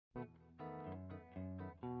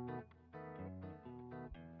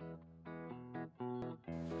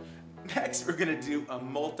Next, we're going to do a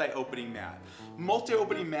multi-opening mat.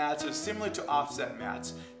 Multi-opening mats are similar to offset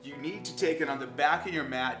mats. You need to take it on the back of your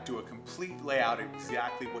mat, do a complete layout of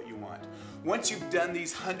exactly what you want. Once you've done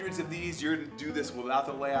these hundreds of these, you're going to do this without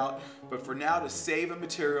the layout. But for now, to save on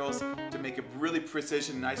materials, to make a really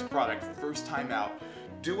precision, nice product, first time out,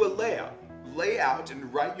 do a layout. Lay out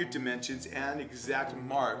and write your dimensions and exact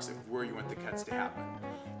marks of where you want the cuts to happen.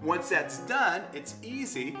 Once that's done, it's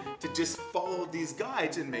easy to just follow these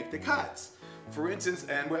guides and make the cuts. For instance,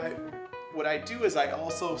 and what I do is I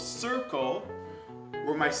also circle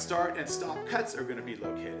where my start and stop cuts are going to be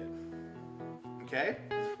located. Okay?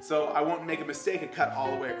 So I won't make a mistake and cut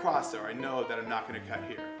all the way across there. I know that I'm not going to cut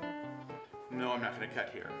here. No, I'm not going to cut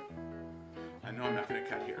here. I know I'm not going to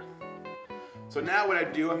cut here. So now what I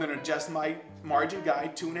do, I'm going to adjust my margin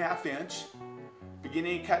guide 2.5 inch,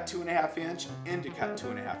 beginning cut 2.5 inch, end to cut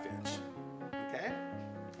 2.5 inch. Okay?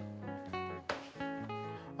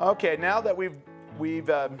 Okay, now that we've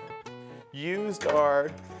used our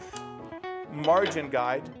margin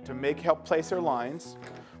guide to help place our lines,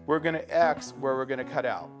 we're going to X where we're going to cut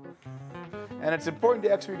out. And it's important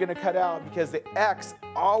to X where you're going to cut out because the X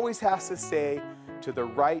always has to stay to the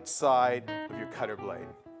right side of your cutter blade.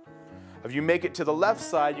 If you make it to the left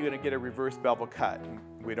side, you're going to get a reverse bevel cut.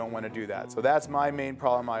 We don't want to do that. So that's my main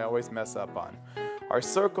problem I always mess up on. Our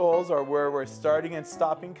circles are where we're starting and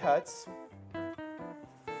stopping cuts.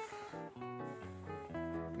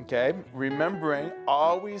 Okay, remembering,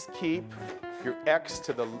 always keep your X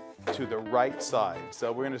to the right side.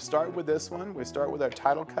 So we're going to start with this one. We start with our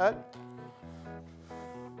title cut.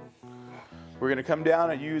 We're going to come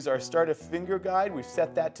down and use our start of finger guide. We've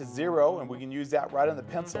set that to 0, and we can use that right on the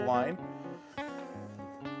pencil line.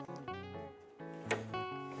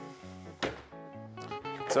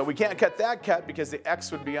 So we can't cut that cut because the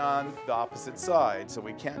X would be on the opposite side. So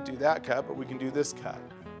we can't do that cut, but we can do this cut.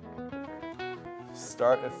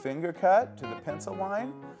 Start a finger cut to the pencil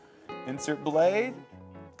line, insert blade,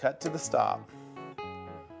 cut to the stop.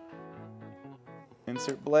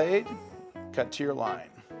 Insert blade, cut to your line.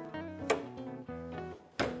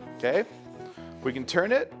 Okay, we can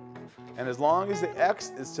turn it, and as long as the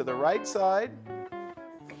X is to the right side,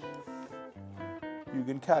 you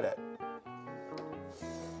can cut it.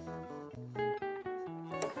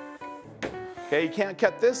 Okay, you can't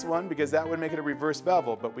cut this one because that would make it a reverse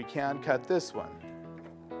bevel, but we can cut this one.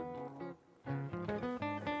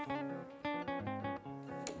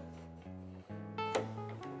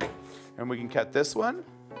 And we can cut this one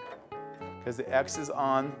because the X is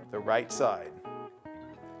on the right side.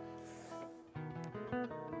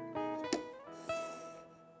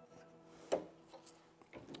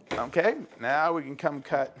 Okay, now we can come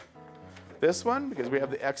cut this one because we have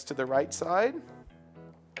the X to the right side.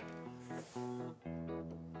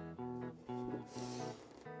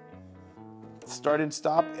 Start and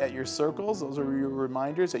stop at your circles. Those are your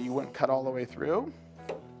reminders that you wouldn't cut all the way through.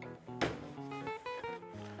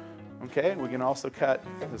 Okay, we can also cut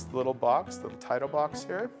this little box, little title box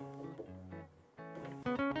here.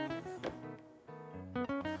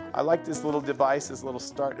 I like this little device, this little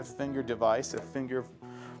start a finger device, a finger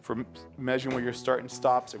for measuring where your start and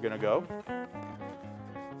stops are going to go.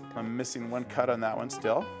 I'm missing one cut on that one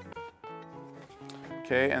still.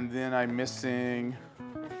 Okay, and then I'm missing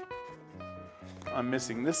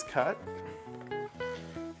this cut.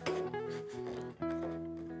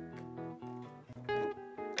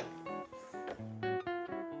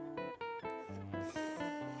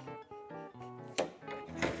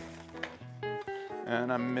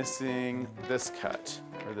 And I'm missing this cut,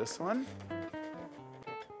 or this one.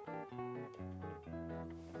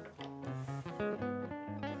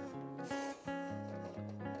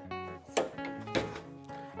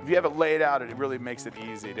 If you have it laid out, it really makes it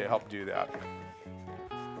easy to help do that.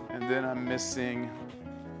 And then I'm missing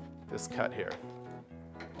this cut here.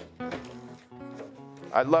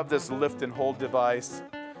 I love this lift and hold device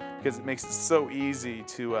because it makes it so easy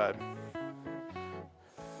to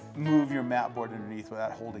move your mat board underneath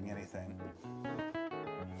without holding anything.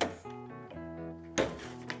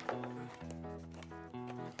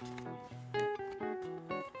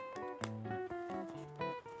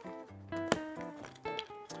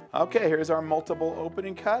 Okay, here's our multiple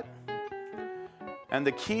opening cut. And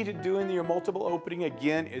the key to doing your multiple opening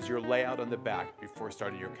again is your layout on the back before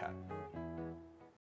starting your cut.